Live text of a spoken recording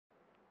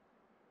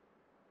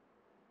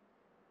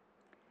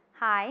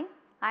Hi,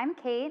 I'm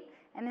Kate,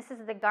 and this is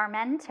the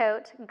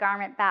Garmentote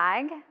garment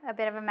bag. A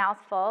bit of a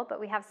mouthful, but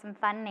we have some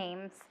fun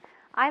names.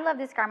 I love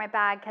this garment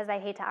bag because I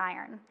hate to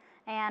iron.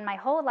 And my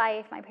whole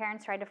life, my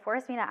parents tried to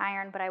force me to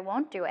iron, but I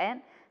won't do it.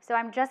 So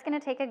I'm just gonna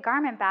take a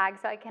garment bag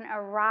so I can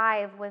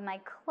arrive with my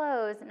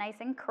clothes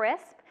nice and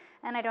crisp,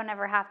 and I don't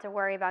ever have to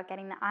worry about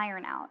getting the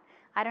iron out.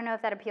 I don't know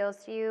if that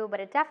appeals to you, but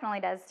it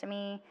definitely does to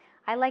me.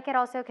 I like it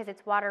also because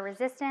it's water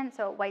resistant,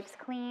 so it wipes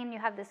clean. You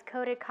have this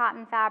coated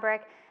cotton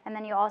fabric, and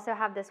then you also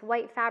have this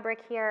white fabric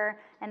here,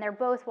 and they're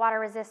both water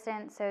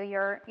resistant, so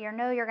your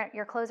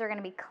clothes are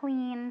gonna be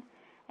clean.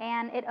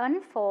 And it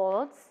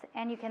unfolds,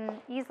 and you can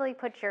easily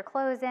put your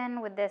clothes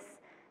in with this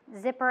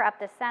zipper up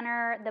the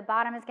center. The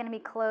bottom is gonna be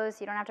closed,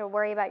 so you don't have to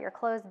worry about your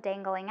clothes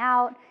dangling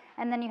out.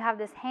 And then you have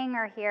this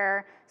hanger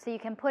here, so you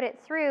can put it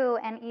through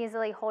and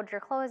easily hold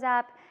your clothes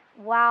up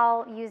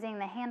while using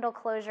the handle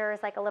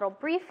closures like a little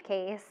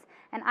briefcase.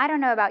 And I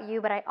don't know about you,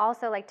 but I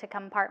also like to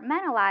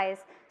compartmentalize,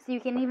 so you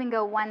can even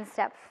go one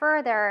step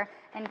further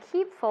and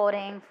keep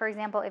folding, for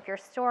example, if you're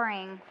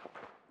storing,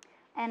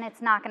 and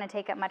it's not going to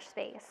take up much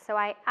space. So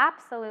I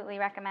absolutely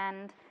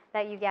recommend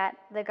that you get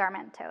the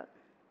Garmentote.